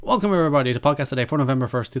Welcome everybody to Podcast Today for November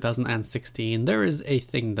 1st, 2016. There is a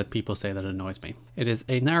thing that people say that annoys me. It is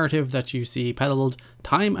a narrative that you see peddled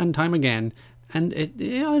time and time again, and I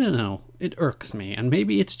don't know, it irks me. And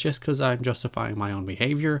maybe it's just because I'm justifying my own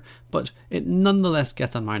behaviour, but it nonetheless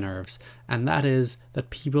gets on my nerves. And that is that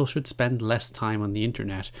people should spend less time on the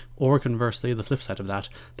internet, or conversely, the flip side of that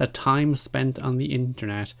time spent on the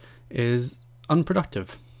internet is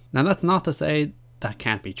unproductive. Now that's not to say that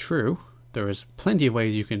can't be true. There is plenty of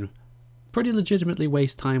ways you can pretty legitimately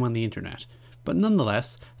waste time on the internet. But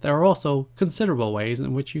nonetheless, there are also considerable ways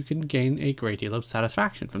in which you can gain a great deal of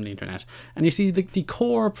satisfaction from the internet. And you see, the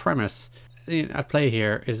core premise at play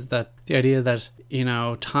here is that the idea that,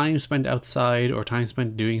 time spent outside or time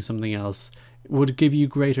spent doing something else would give you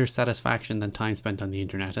greater satisfaction than time spent on the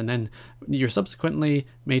internet. And then you're subsequently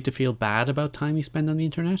made to feel bad about time you spend on the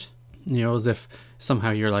internet. As if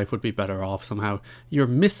somehow your life would be better off. Somehow you're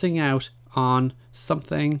missing out on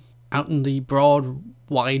something out in the broad,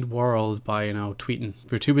 wide world by, tweeting.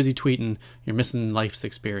 If you're too busy tweeting, you're missing life's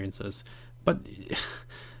experiences. But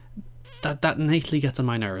that innately gets on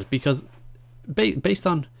my nerves because based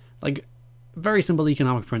on, very simple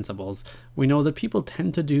economic principles, we know that people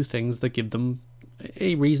tend to do things that give them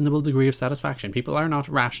a reasonable degree of satisfaction. People are not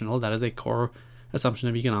rational. That is a core assumption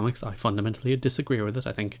of economics. I fundamentally disagree with it.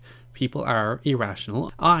 I think people are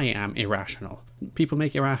irrational. I am irrational. People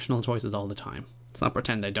make irrational choices all the time. Let's not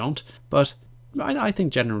pretend they don't. But I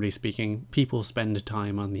think generally speaking, people spend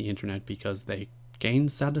time on the internet because they gain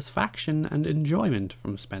satisfaction and enjoyment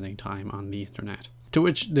from spending time on the internet. To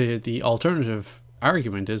which the alternative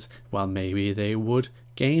argument is, well, maybe they would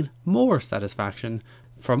gain more satisfaction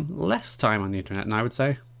from less time on the internet. And I would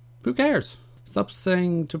say, who cares? Stop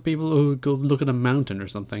saying to people, oh, go look at a mountain or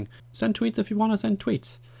something. Send tweets if you want to send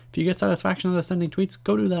tweets. If you get satisfaction out of sending tweets,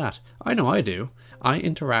 go do that. I know I do. I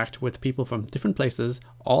interact with people from different places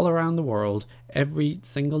all around the world every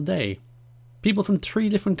single day. People from 3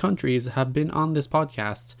 different countries have been on this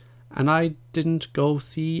podcast, and I didn't go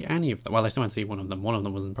see any of them. Well, I still went to see one of them. One of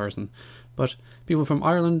them was in person. But people from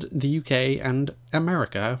Ireland, the UK, and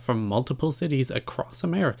America, from multiple cities across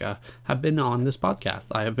America, have been on this podcast.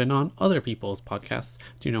 I have been on other people's podcasts.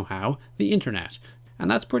 Do you know how? The internet.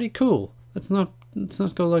 And that's pretty cool. Let's not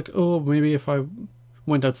go like, oh, maybe if I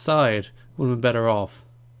went outside, would have been better off.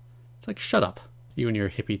 It's like, shut up, you and your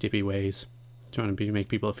hippy-dippy ways. Trying to make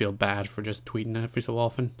people feel bad for just tweeting every so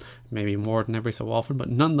often. Maybe more than every so often, but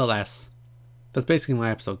nonetheless. That's basically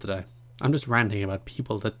my episode today. I'm just ranting about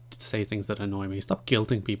people that say things that annoy me. Stop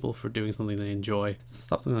guilting people for doing something they enjoy.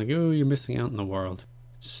 Stop being like, oh, you're missing out in the world.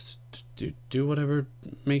 Just do whatever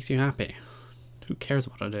makes you happy. Who cares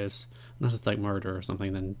what it is? Unless it's like murder or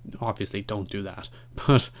something, then obviously don't do that.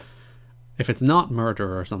 But if it's not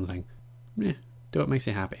murder or something, do what makes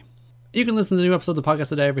you happy. You can listen to new episodes of Podcast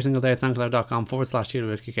Today every single day at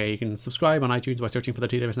soundcloud.com/TWSQK. You can subscribe on iTunes by searching for the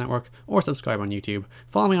TWS Network, or subscribe on YouTube.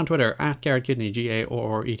 Follow me on Twitter at GarrettKidney,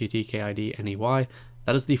 GARRETTKIDNEY.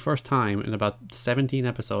 That is the first time in about 17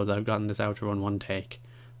 episodes I've gotten this outro in one take.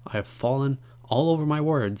 I have fallen all over my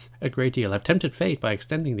words a great deal. I've tempted fate by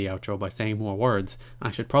extending the outro by saying more words.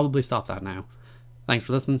 I should probably stop that now. Thanks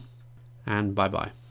for listening, and bye bye.